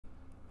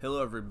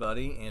Hello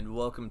everybody and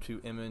welcome to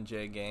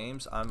M&J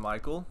Games. I'm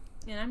Michael.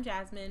 And I'm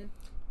Jasmine.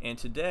 And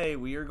today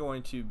we are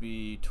going to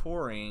be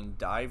touring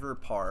Diver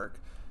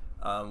Park,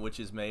 which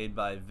is made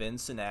by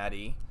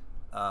Vincinati.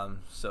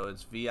 So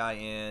it's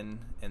V-I-N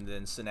and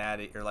then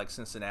Cincinnati, or like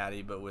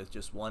Cincinnati, but with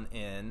just one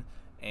N.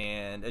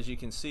 And as you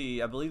can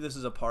see, I believe this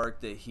is a park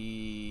that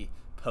he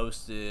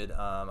posted,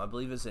 I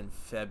believe it's in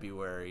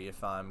February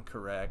if I'm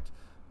correct.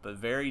 But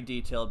very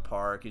detailed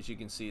park. As you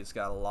can see, it's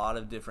got a lot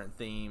of different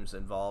themes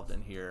involved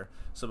in here.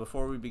 So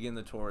before we begin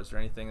the tour, is there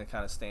anything that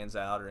kind of stands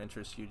out or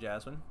interests you,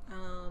 Jasmine?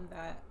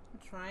 That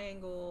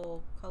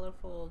triangle,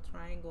 colorful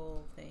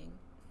triangle thing.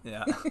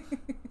 Yeah,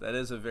 that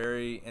is a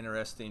very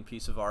interesting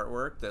piece of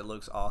artwork that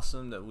looks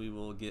awesome that we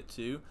will get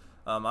to.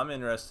 I'm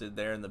interested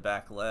there in the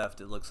back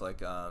left. It looks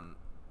like it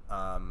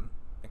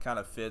kind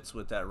of fits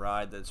with that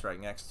ride that's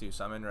right next to,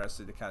 so I'm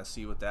interested to kind of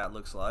see what that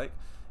looks like.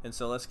 And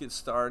so let's get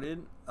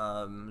started.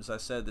 As I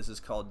said, this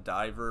is called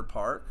Diver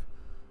Park,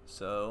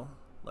 so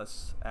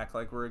let's act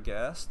like we're a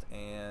guest.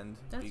 And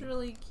that's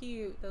really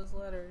cute, those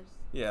letters.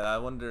 Yeah, I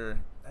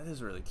wonder, that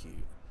is really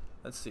cute.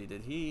 Let's see,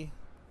 did he,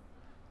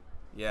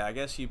 yeah, I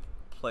guess he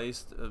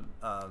placed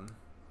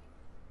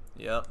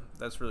yep,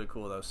 that's really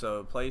cool though.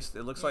 So placed,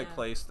 it looks like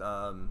placed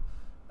those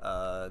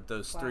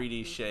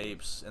 3D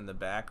shapes in the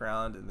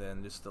background, and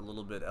then just a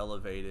little bit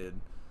elevated.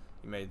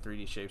 You made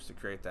 3D shapes to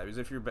create that, because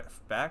if you're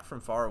back from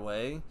far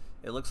away,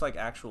 it looks like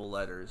actual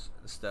letters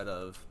instead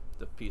of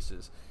the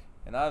pieces.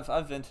 And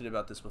I've vented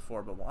about this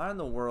before, but why in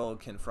the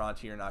world can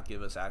Frontier not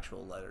give us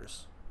actual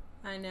letters?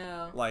 I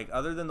know. Like,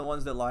 other than the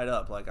ones that light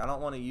up. Like, I don't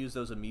want to use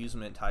those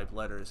amusement type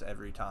letters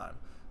every time.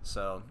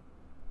 So,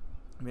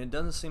 I mean, it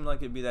doesn't seem like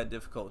it'd be that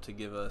difficult to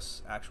give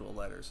us actual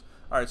letters.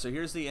 Alright, so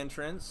here's the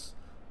entrance.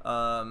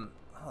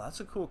 Oh,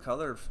 that's a cool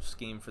color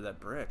scheme for that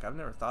brick. I've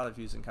never thought of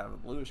using kind of a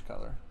bluish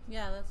color.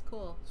 Yeah, that's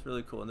cool. It's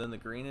really cool. And then the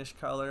greenish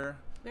color.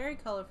 Very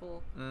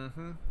colorful.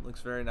 Mm-hmm.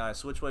 Looks very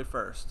nice. Which way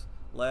first?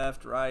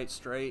 Left, right,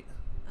 straight?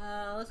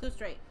 Let's go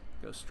straight.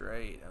 Go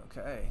straight.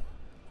 Okay.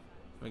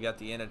 We got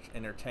the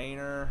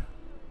entertainer.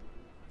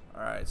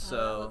 All right, so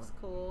that looks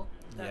cool.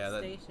 That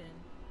station.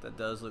 That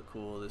does look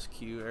cool. This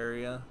queue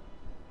area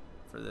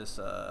for this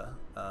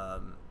I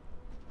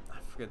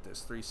forget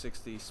this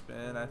 360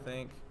 spin, I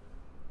think.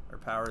 Or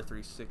power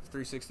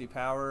 360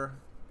 power.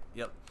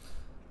 Yep.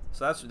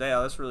 So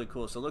that's really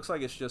cool. So it looks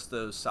like it's just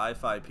those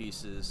sci-fi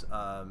pieces,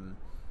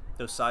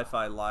 those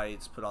sci-fi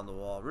lights put on the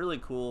wall. Really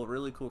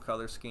cool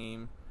color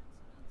scheme.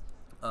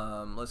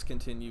 Let's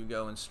continue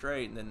going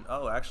straight, and then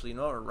actually, you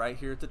know what? We're right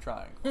here at the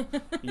triangle.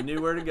 You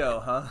knew where to go,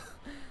 huh?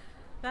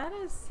 That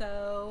is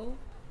so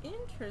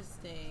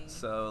interesting.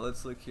 So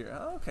let's look here.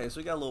 Oh, okay, so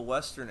we got a little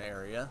western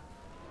area.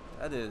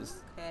 That is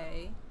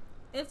okay.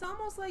 It's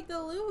almost like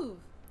the Louvre.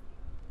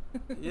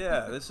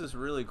 Yeah, this is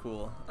really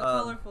cool. A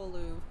colorful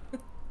Louvre.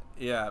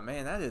 Yeah,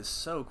 man, that is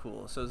so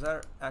cool. So is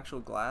that actual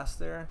glass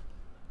there?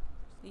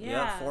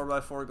 Yeah. Yep,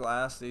 4x4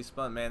 glass. These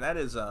spun. Man, that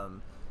is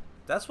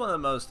that's one of the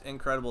most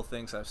incredible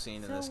things I've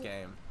seen in this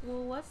game.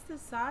 Well, what's the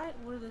side?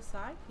 What are the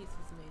side pieces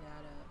made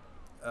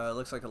out of? It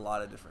looks like a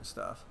lot of different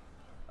stuff.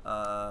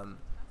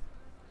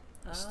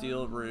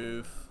 Steel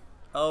roof.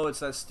 Oh,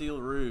 it's that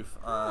steel roof.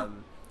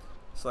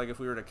 It's like if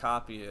we were to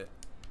copy it.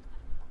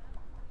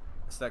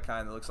 It's that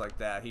kind that looks like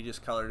that. He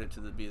just colored it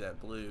to be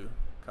that blue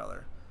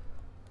color.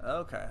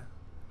 Okay,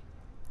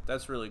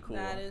 that's really cool.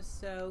 That is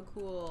so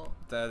cool.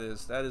 That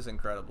is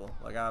incredible.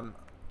 Like, I'm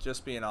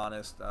just being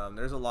honest.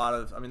 There's a lot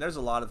of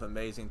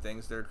amazing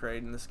things they're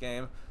creating in this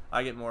game.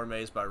 I get more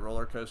amazed by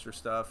roller coaster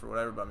stuff or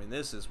whatever, but I mean,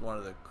 this is one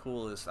of the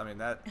coolest. I mean,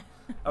 that.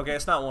 Okay,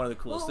 it's not one of the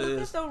coolest. Well,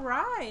 look at the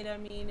ride. I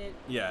mean,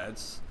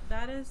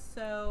 that is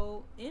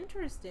so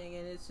interesting,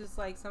 and it's just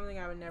like something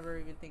I would never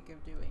even think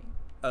of doing.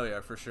 Oh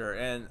yeah, for sure.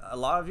 And a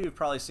lot of you have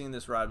probably seen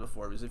this ride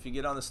before, because if you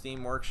get on the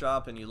Steam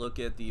Workshop and you look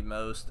at the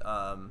most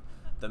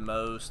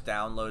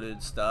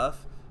downloaded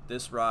stuff,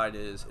 this ride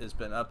has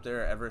been up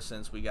there ever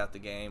since we got the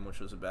game, which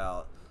was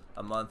about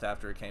a month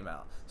after it came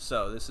out.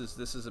 So this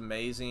is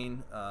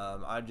amazing.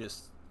 I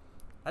just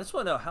want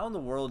to know, how in the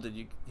world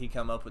did he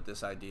come up with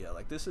this idea?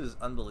 Like, this is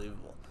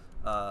unbelievable.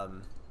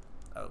 Oh,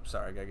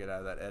 sorry, I gotta get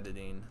out of that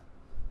editing.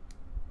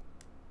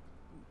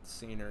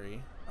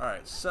 Scenery.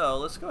 Alright, so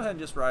let's go ahead and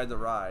just ride the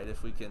ride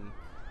if we can.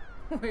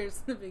 Where's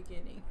the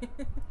beginning?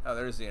 Oh,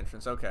 there's the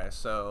entrance. Okay,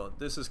 so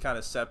this is kind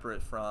of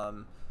separate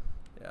from,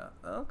 yeah,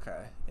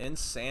 okay.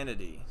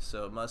 Insanity.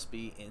 So it must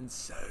be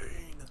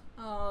insane.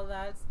 Oh,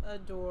 that's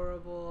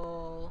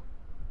adorable.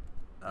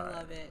 I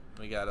love it.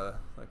 We gotta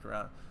look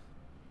around.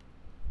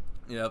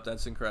 Yep,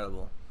 that's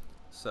incredible.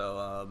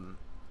 So,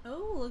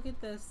 oh, look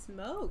at the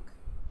smoke.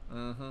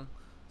 Mm-hmm.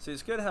 See,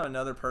 it's good to have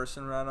another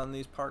person run on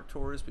these park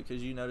tours,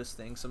 because you notice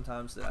things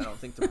sometimes that I don't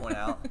think to point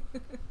out.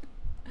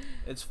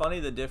 It's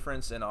funny the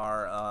difference in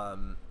our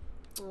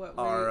what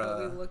we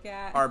look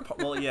at.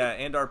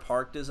 And our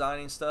park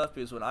designing stuff.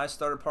 Because when I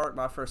start a park,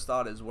 my first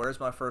thought is,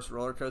 where's my first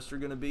roller coaster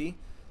going to be?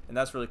 And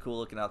that's really cool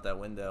looking out that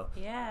window.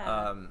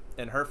 Yeah.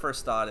 And her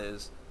first thought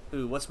is,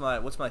 ooh, what's my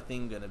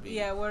thing going to be?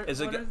 Yeah. What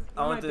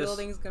my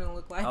building's going to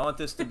look like? I want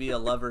this to be a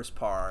lover's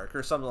park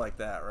or something like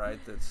that, right?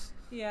 That's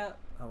Yeah.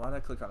 Oh, why did I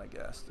click on a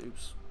guest?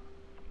 Oops.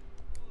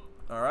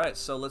 All right,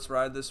 so let's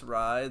ride this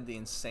ride, the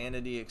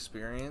Insanity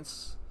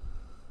Experience.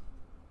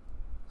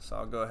 So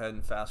I'll go ahead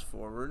and fast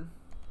forward.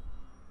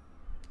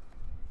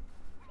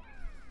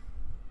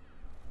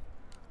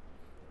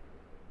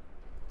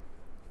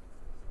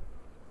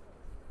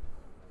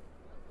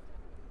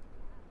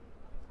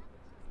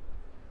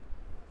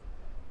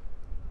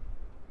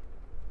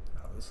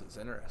 Oh, this is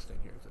interesting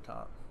here at the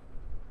top.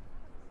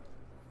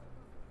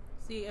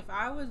 See, if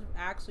I was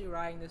actually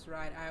riding this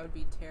ride, I would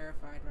be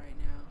terrified right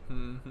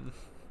now.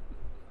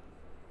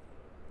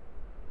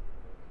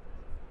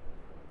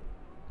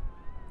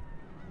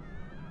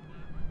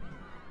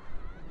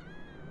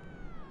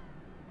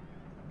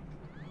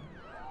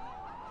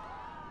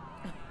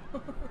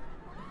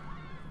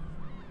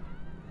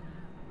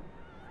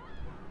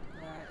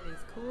 That is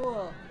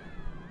cool.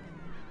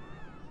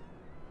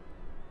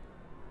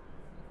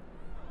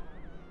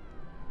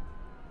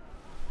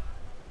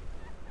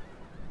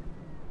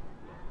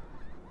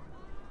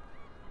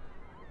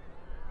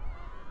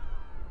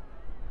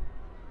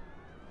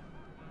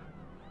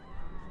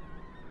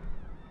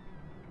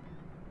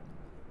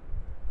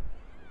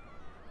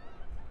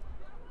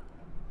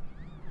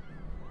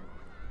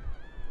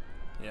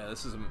 Yeah,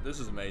 this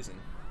is amazing.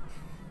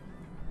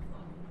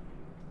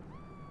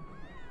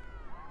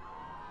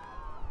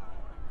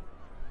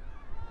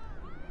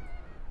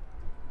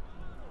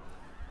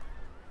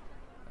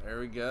 There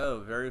we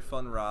go. Very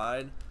fun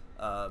ride.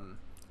 I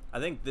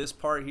think this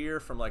part here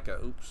from like a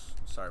oops,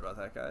 sorry about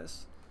that,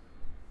 guys.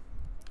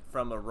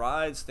 From a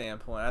ride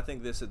standpoint, I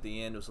think this at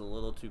the end was a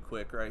little too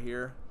quick right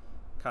here.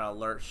 Kind of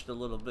lurched a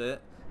little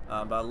bit.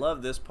 But I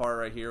love this part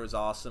right here. It was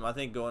awesome. I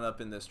think going up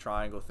in this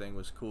triangle thing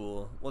was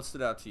cool. What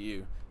stood out to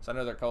you? So I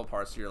know there are a couple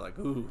parts here like,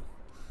 ooh.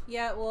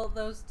 Yeah, well,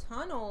 those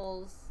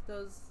tunnels,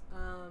 those,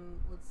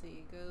 let's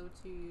see, go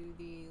to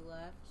the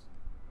left.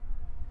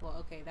 Well,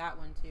 okay, that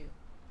one too.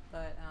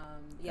 But,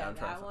 yeah,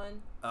 that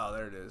one. Oh,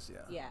 there it is,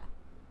 yeah. Yeah.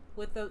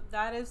 With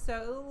that is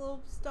so, the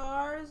little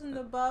stars and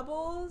the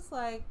bubbles,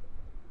 like,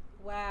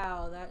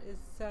 wow, that is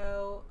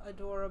so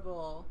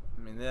adorable.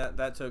 I mean,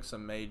 that took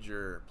some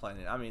major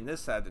planning. I mean,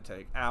 this had to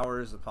take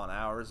hours upon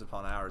hours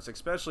upon hours,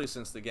 especially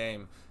since the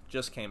game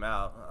just came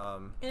out.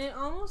 And it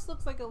almost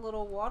looks like a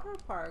little water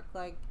park,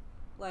 like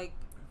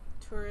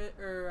tourist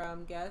or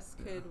guests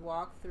could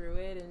walk through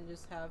it and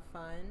just have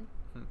fun.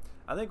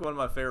 I think one of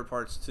my favorite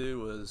parts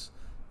too was,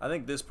 I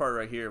think this part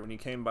right here when you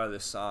came by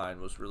this sign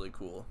was really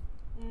cool.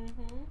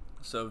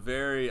 So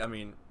very, I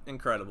mean,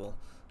 incredible.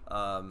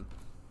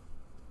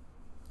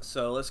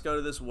 So let's go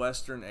to this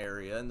western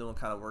area, and then we'll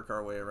kind of work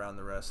our way around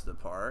the rest of the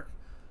park.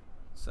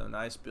 So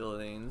nice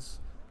buildings.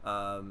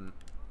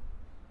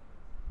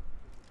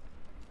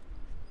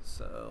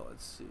 So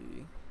let's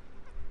see.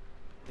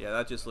 Yeah,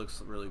 that just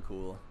looks really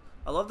cool.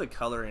 I love the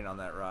coloring on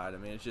that ride. I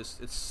mean,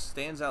 it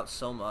stands out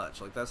so much.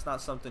 Like, that's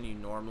not something you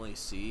normally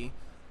see,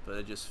 but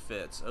it just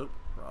fits. Oh,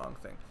 wrong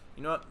thing.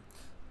 You know what?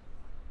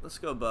 Let's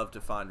go above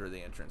to find where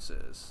the entrance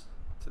is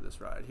to this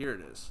ride. Here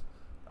it is.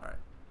 All right.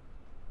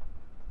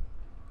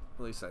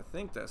 At least I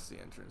think that's the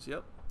entrance.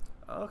 Yep.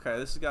 Okay,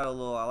 this has got a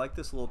little, I like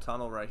this little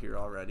tunnel right here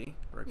already,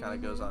 where it kind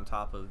of goes on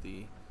top of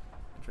the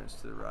entrance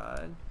to the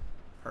ride.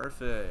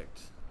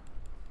 Perfect.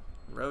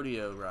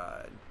 Rodeo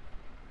ride.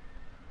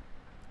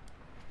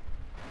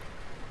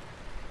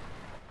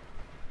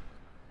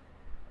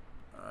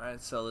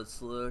 Alright, so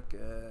let's look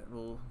at,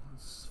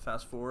 let's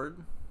fast forward.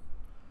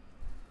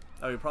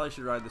 Oh, we probably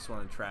should ride this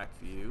one in track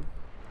view.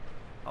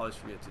 I always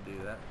forget to do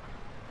that.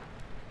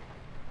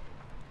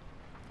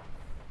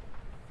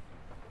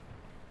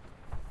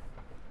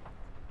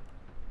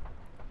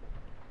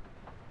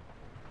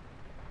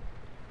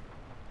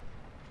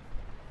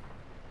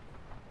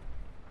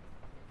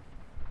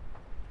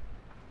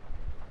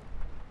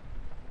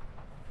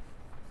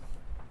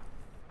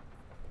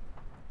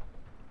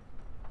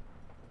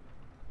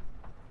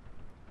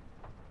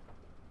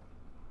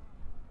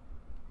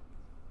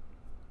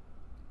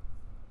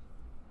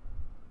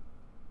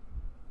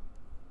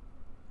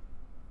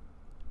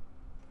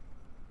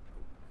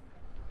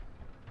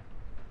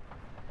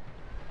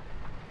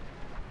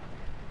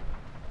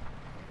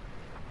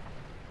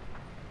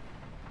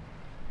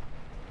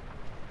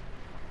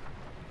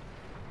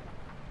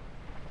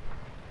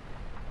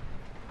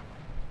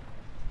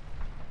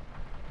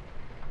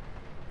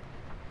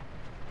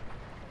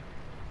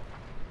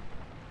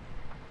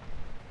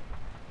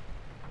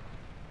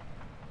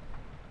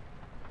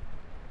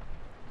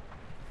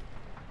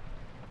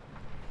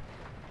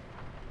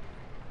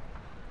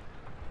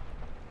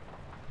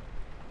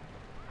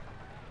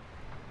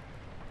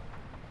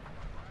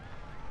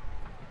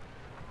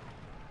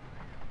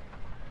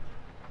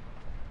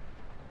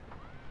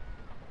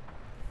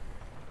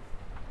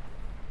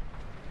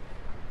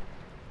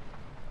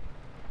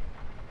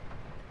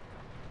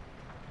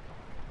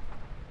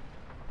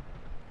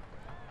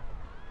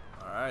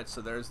 Alright,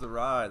 so there's the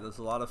ride. That's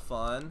a lot of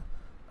fun.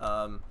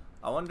 I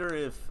wonder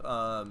if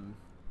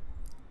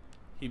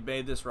he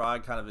made this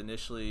ride kind of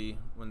initially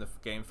when the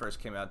game first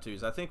came out too.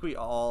 I think we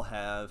all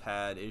have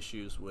had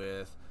issues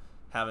with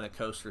having a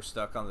coaster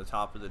stuck on the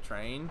top of the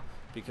train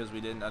because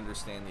we didn't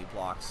understand the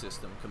block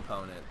system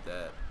component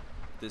that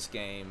this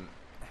game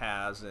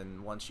has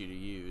and wants you to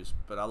use.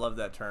 But I love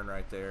that turn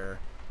right there.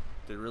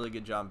 Did a really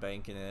good job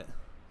banking it.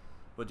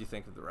 What do you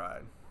think of the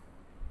ride?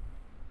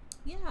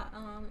 Yeah,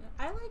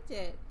 I liked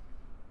it.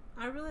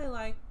 I really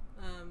like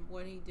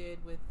what he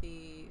did with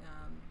the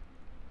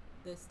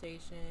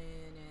station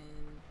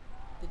and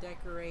the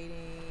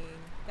decorating.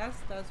 That's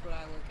what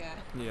I look at.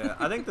 Yeah,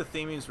 I think the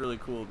theming is really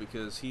cool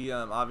because he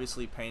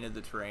obviously painted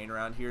the terrain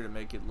around here to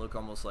make it look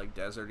almost like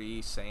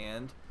deserty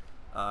sand.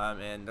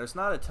 And there's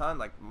not a ton.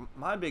 Like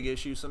my big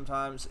issue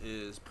sometimes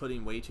is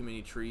putting way too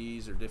many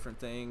trees or different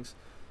things.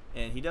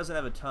 And he doesn't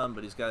have a ton,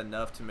 but he's got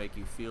enough to make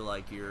you feel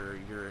like you're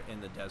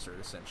in the desert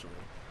essentially,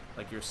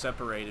 like you're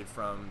separated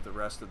from the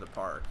rest of the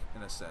park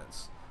in a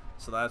sense.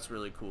 So that's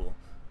really cool.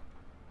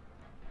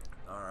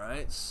 All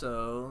right,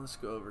 so let's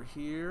go over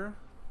here.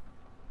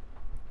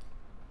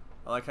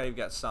 I like how you've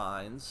got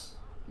signs.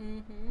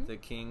 Mm-hmm. The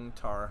King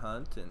Tar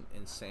Hunt and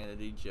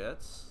Insanity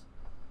Jets.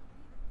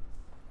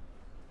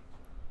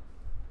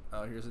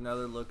 Oh, here's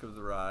another look of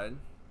the ride.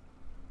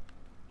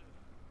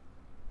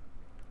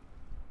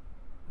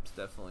 It's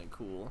definitely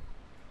cool.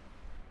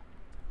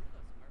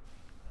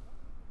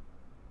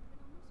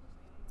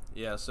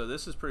 Yeah, so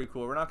this is pretty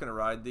cool. We're not going to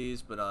ride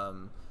these, but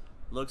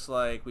looks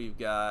like we've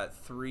got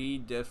 3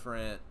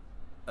 different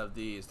of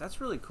these.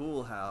 That's really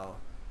cool how,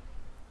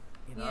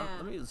 you know, yeah.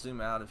 Let me zoom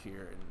out of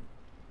here and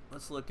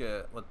let's look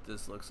at what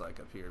this looks like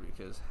up here,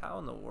 because how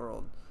in the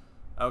world?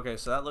 Okay,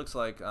 so that looks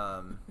like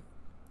oh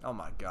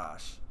my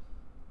gosh.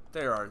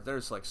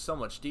 There's like so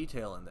much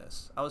detail in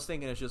this. I was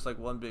thinking it's just like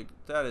one big,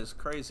 that is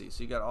crazy.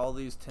 So you got all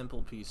these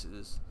temple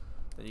pieces,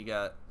 then you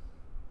got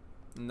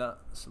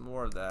some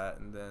more of that,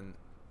 and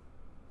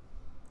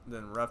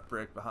then rough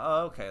brick behind.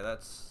 Oh, okay,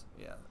 that's,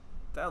 yeah,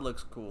 that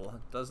looks cool,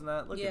 doesn't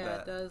that? Look at that. Yeah,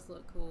 it does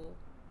look cool.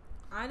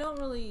 I don't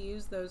really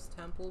use those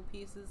temple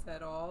pieces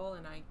at all,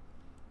 and I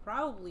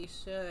probably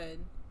should.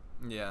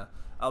 Yeah,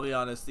 I'll be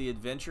honest, the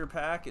adventure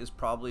pack is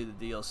probably the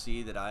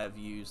DLC that I have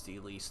used the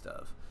least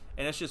of.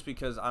 And it's just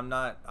because I'm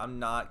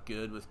not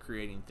good with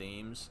creating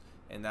themes,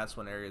 and that's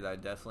one area that I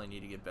definitely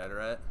need to get better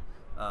at.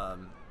 Oh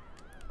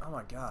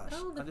my gosh,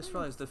 I just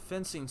realized the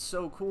fencing's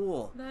so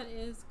cool. That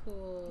is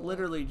cool.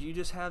 Literally, you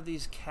just have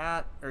these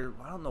cat, or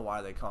I don't know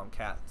why they call them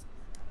cat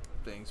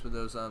things, but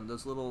those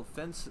little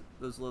fence,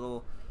 those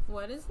little.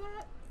 What is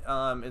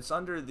that? It's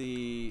under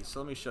the.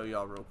 So let me show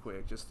y'all real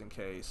quick, just in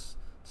case.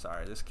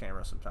 Sorry, this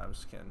camera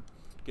sometimes can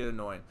get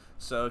annoying.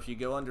 So if you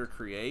go under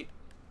Create,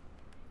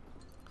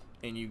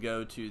 and you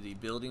go to the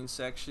building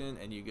section,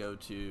 and you go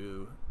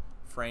to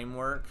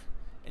framework,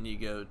 and you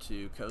go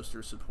to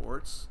coaster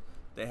supports,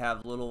 they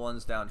have little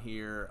ones down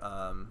here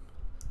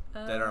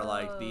that are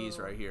like these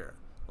right here,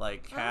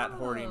 like cat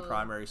hoarding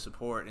primary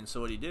support. And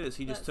so what he did is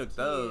he just took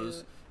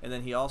those, and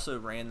then he also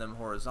ran them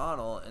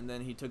horizontal, and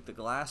then he took the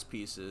glass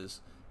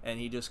pieces and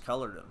he just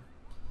colored them.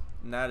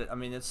 And that, I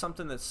mean, it's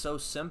something that's so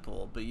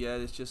simple, but yet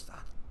it's just,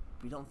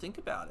 we don't think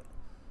about it.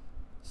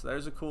 So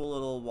there's a cool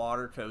little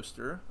water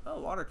coaster.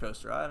 Oh, water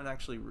coaster. I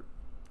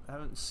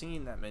haven't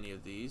seen that many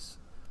of these.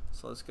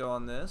 So let's go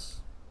on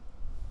this.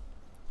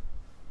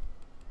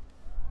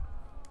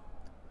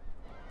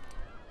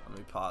 Let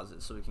me pause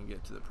it so we can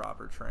get to the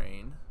proper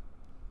train.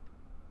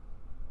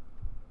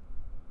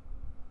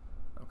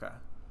 Okay.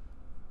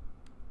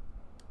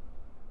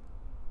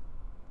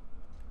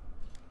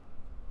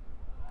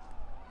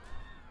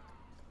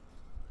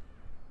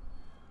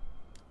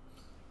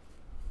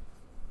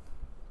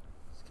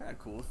 It's kind of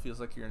cool. It feels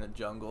like you're in a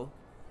jungle.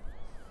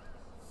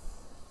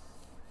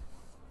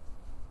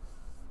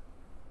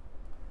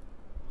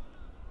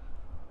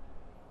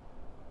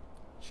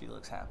 She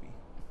looks happy.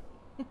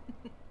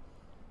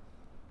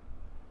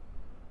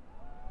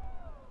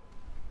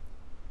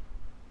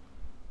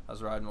 I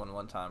was riding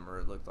one time where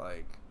it looked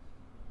like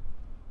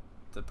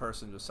the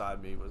person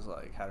beside me was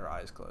like, had her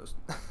eyes closed.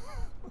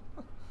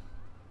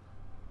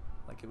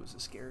 Like it was a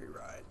scary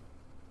ride.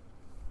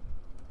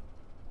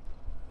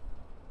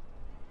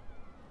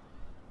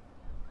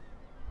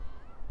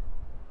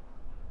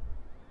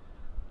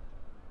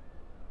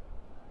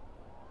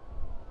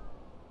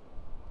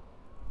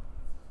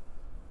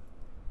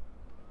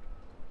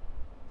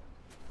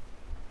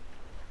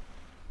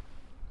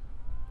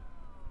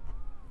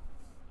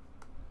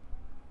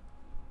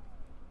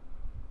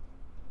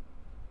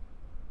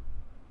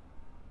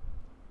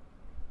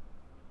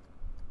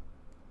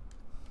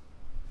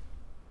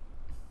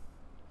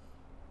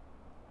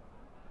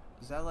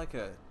 Is that like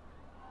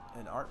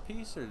an art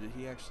piece, or did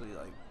he actually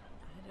like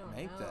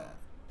make that?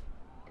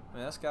 I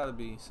mean, that's got to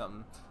be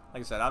something.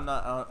 Like I said,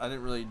 I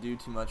didn't really do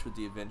too much with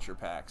the adventure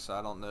pack, so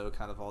I don't know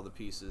kind of all the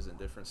pieces and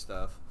different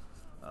stuff.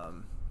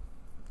 But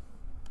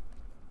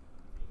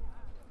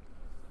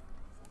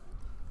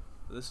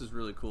this is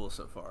really cool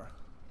so far.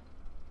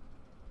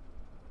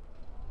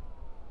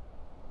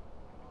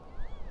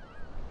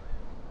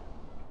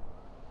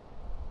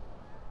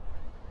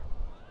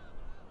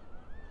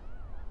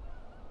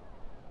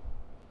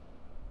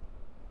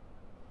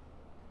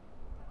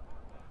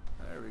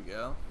 There we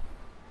go.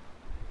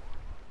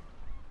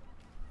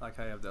 like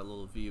how you have that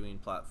little viewing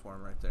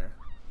platform right there.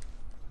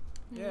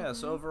 Yeah,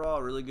 so Mhm.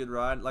 overall, really good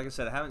ride. Like I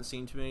said, I haven't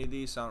seen too many of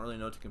these, so I don't really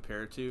know what to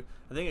compare it to.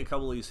 I think a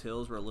couple of these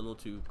hills were a little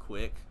too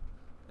quick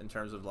in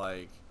terms of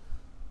like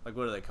what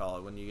do they call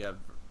it? When you have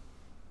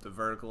the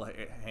vertical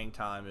hang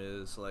time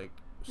is like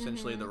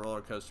essentially the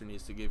roller coaster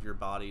needs to give your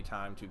body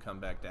time to come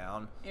back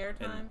down.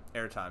 Airtime.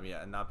 Airtime,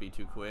 yeah, and not be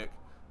too quick.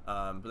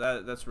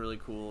 But that's really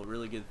cool.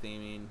 Really good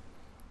theming.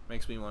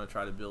 Makes me want to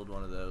try to build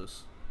one of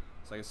those.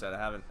 So like I said,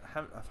 I've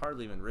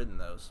hardly even ridden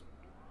those.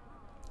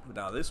 But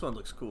now this one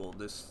looks cool.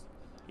 This,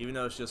 even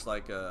though it's just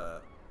like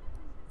a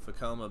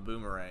Vekoma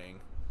boomerang,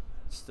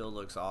 it still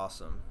looks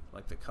awesome.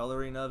 Like the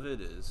coloring of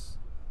it is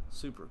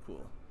super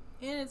cool.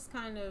 And it's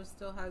kind of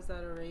still has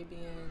that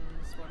Arabian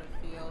sort of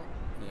feel.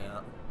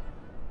 Yeah.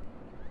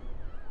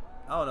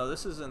 Oh no,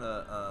 this isn't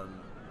a.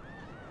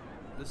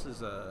 This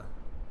is a.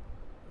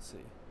 Let's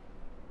see.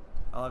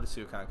 I'll have to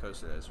see what kind of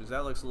coaster it is, because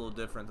that looks a little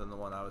different than the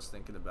one I was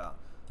thinking about.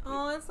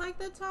 Oh, it's like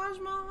the Taj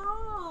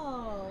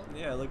Mahal.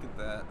 Yeah, look at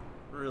that.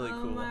 Really cool.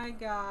 Oh my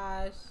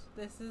gosh,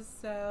 this is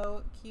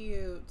so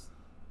cute.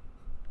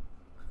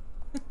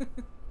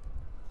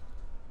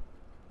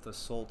 The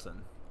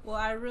Sultan. Well,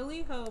 I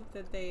really hope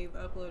that they've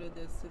uploaded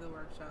this to the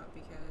workshop,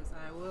 because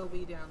I will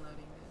be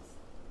downloading this.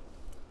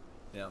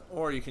 Yeah,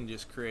 or you can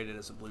just create it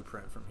as a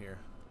blueprint from here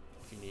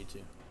if you need to.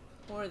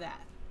 Or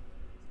that.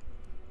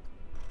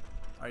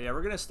 Alright, yeah,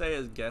 we're going to stay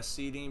as guest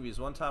seating, because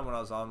one time when I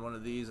was on one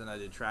of these and I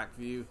did track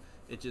view,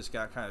 it just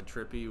got kind of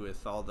trippy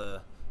with all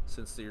the,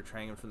 since you're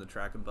hanging from the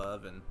track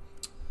above, and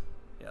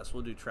yeah, so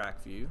we'll do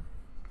track view.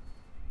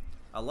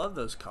 I love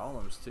those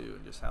columns too,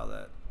 and just how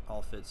that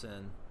all fits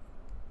in.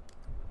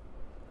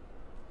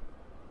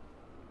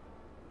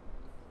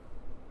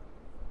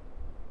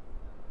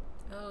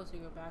 Oh, so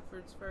you go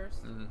backwards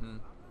first? Mm-hmm.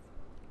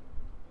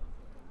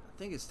 I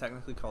think it's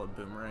technically called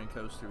a boomerang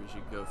coaster, because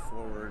you go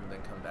forward and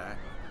then come back.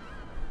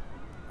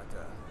 Like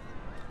a...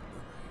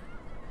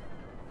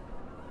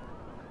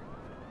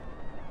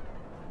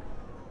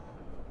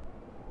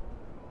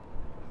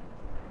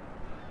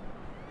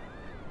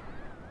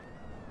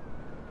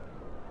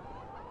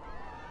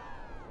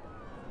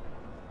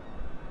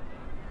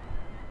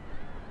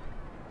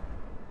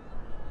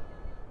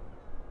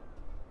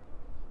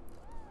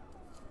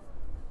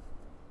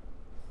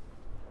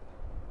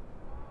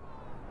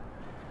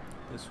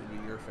 This would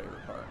be your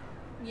favorite part.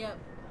 Yep.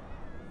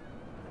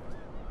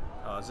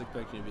 I was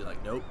expecting you to be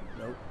like, nope,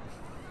 nope.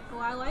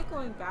 Well, I like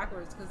going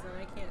backwards, because then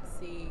I can't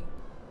see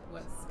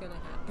what's gonna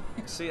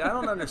happen. See, I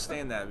don't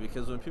understand that,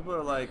 because when people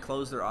are like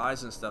close their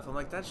eyes and stuff, I'm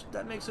like,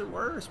 that makes it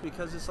worse,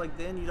 because it's like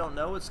then you don't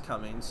know what's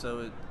coming,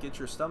 so it gets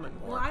your stomach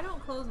more. Well, I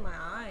don't close my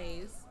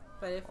eyes,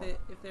 but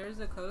if there's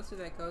a coaster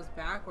that goes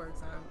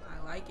backwards,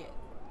 I like it.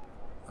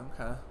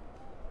 Okay.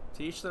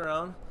 To each their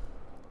own.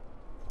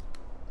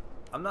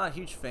 I'm not a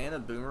huge fan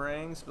of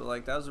boomerangs, but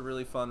like that was a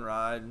really fun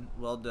ride.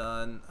 Well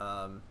done.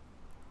 I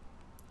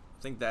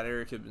think that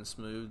area could have been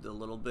smoothed a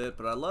little bit,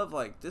 but I love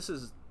like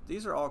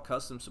these are all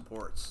custom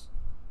supports.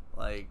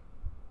 Like,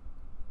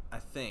 I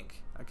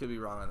think I could be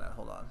wrong on that.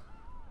 Hold on.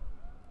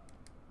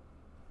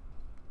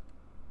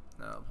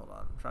 No, hold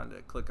on. I'm trying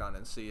to click on it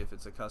and see if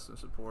it's a custom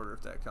support or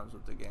if that comes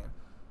with the game.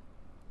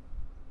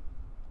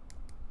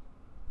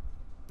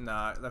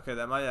 Nah, okay,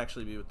 that might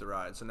actually be with the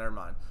ride, so never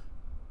mind.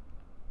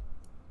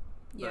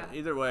 Yeah. But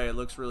either way, it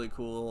looks really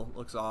cool.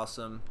 Looks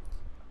awesome.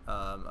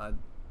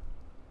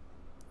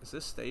 Is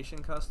this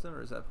station custom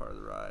or is that part of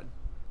the ride?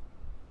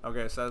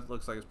 Okay, so that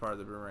looks like it's part of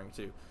the boomerang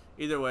too.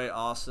 Either way,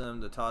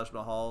 awesome. The Taj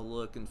Mahal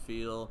look and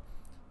feel.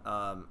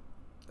 Oh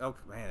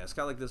man, it's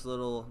got like this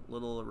little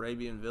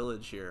Arabian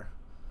village here.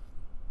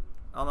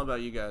 I don't know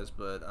about you guys,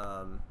 but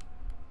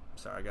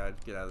sorry, I gotta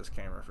get out of this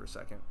camera for a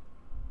second.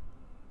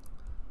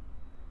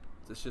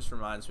 This just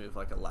reminds me of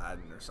like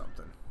Aladdin or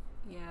something.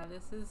 Yeah,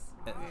 this is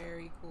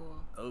very cool.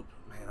 Oh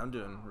man, I'm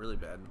doing really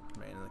bad,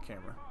 man, in the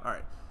camera. All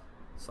right,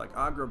 it's like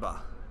Agrabah.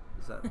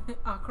 Is that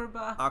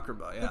Aqraba?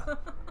 Aqraba? Yeah.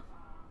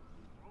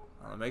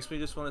 It makes me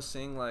just want to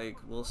sing like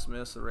Will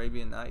Smith's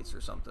Arabian Nights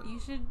or something.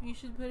 You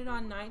should put it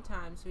on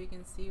nighttime so we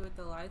can see what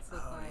the lights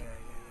look like.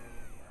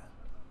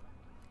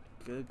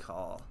 Yeah. Good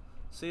call.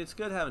 See, it's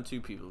good having two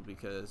people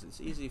because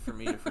it's easy for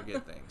me to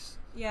forget things.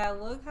 Yeah,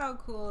 look how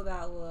cool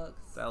that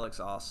looks. That looks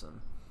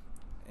awesome.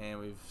 And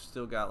we've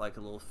still got like a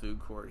little food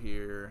court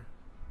here.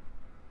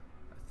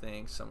 I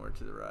think somewhere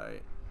to the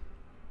right.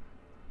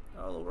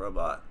 Oh, a little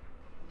robot.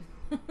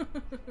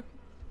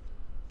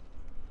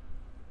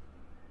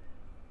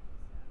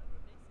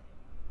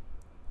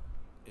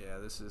 Yeah,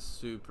 this is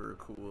super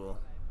cool.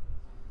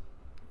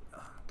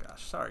 Oh,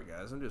 gosh, sorry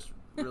guys. I'm just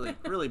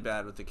really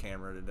bad with the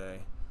camera today.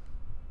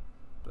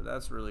 But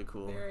that's really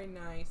cool. Very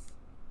nice.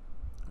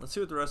 Let's see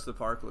what the rest of the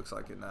park looks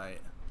like at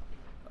night.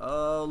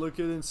 Oh, look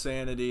at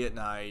Insanity at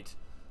night.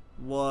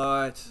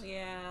 What?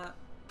 Yeah.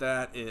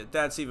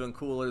 That's even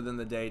cooler than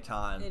the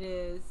daytime. It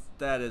is.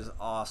 That is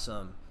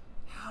awesome.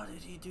 How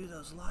did he do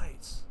those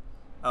lights?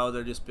 Oh,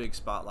 they're just big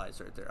spotlights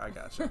right there. I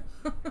gotcha.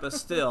 But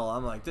still,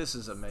 I'm like, this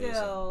is amazing.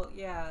 Still,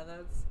 yeah,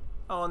 that's...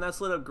 Oh, and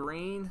that's lit up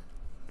green?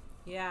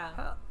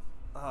 Yeah.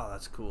 Oh,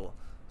 that's cool.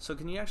 So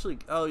can you actually?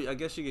 Oh, I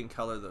guess you can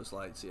color those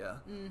lights. Yeah.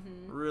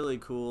 Really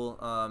cool.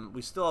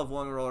 We still have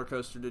one roller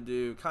coaster to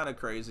do. Kind of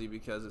crazy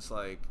because it's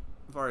like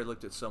I've already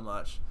looked at so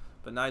much.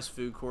 But nice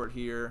food court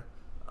here.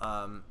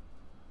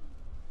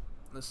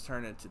 Let's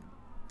turn it to.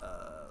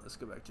 Let's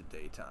go back to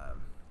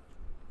daytime.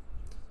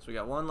 So we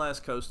got one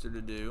last coaster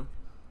to do,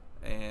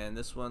 and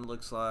this one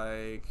looks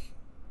like.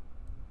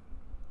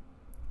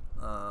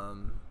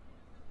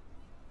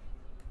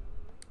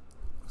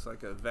 Looks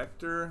like a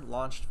vector,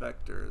 launched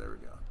vector. There we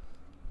go.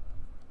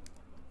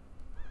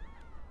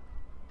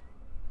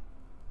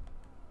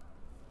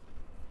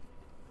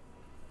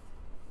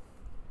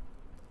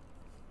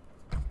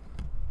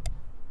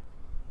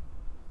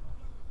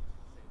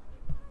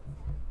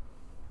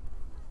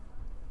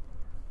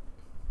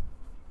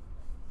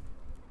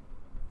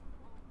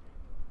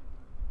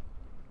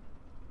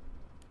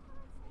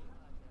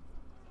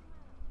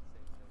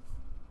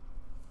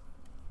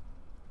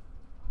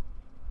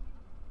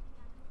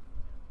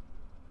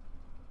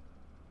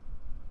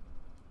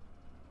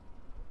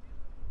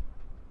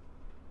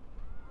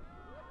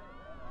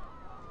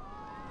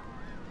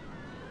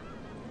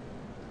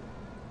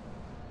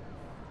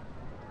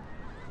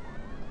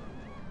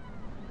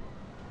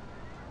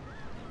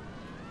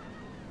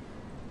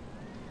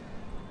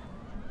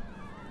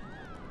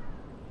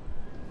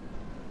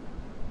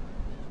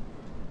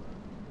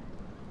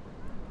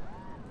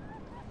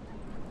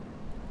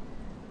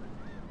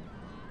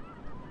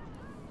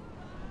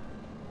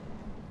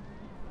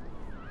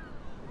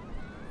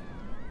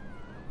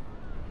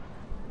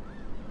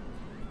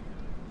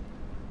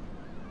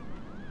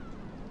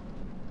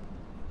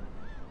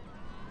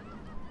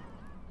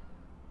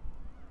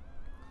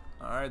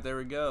 Alright, there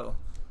we go.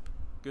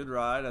 Good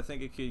ride. I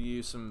think it could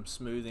use some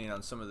smoothing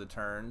on some of the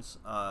turns.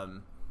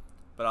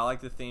 But I like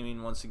the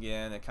theming once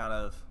again. It kind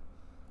of...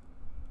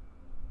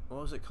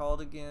 What was it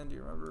called again? Do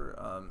you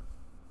remember?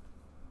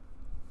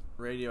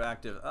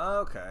 Radioactive. Oh,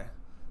 okay.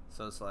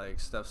 So it's like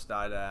stuff's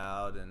died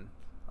out, and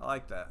I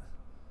like that.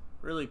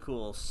 Really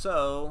cool.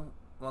 So,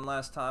 one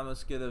last time,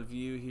 let's get a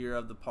view here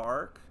of the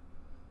park.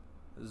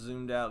 A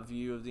zoomed out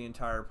view of the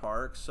entire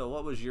park. So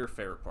what was your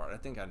favorite part? I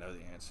think I know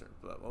the answer,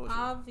 but what was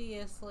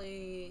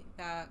obviously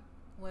that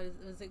was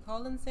it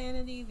called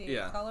Insanity,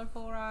 the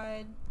colorful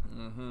ride.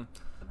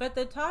 But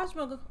the Taj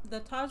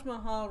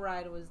Mahal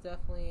ride was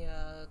definitely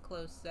a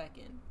close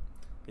second.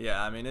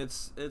 Yeah, I mean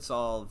it's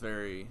all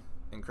very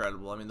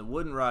incredible. I mean the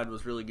wooden ride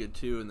was really good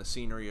too, and the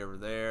scenery over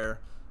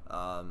there.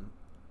 I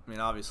mean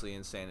obviously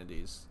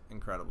Insanity's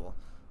incredible.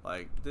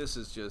 Like this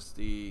is just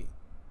the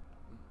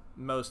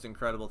most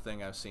incredible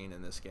thing I've seen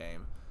in this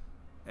game,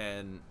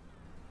 and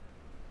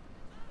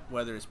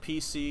whether it's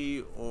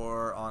PC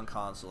or on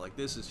console, like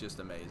this is just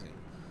amazing.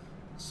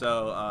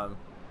 So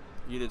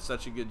you did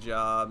such a good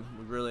job.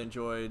 We really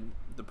enjoyed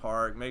the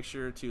park. Make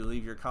sure to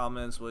leave your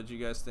comments. What did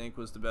you guys think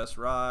was the best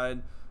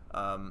ride?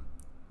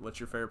 What's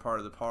your favorite part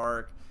of the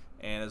park?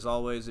 And as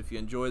always, if you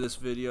enjoy this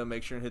video,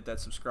 make sure to hit that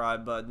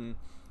subscribe button,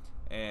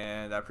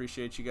 and I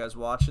appreciate you guys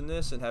watching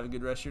this, and have a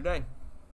good rest of your day.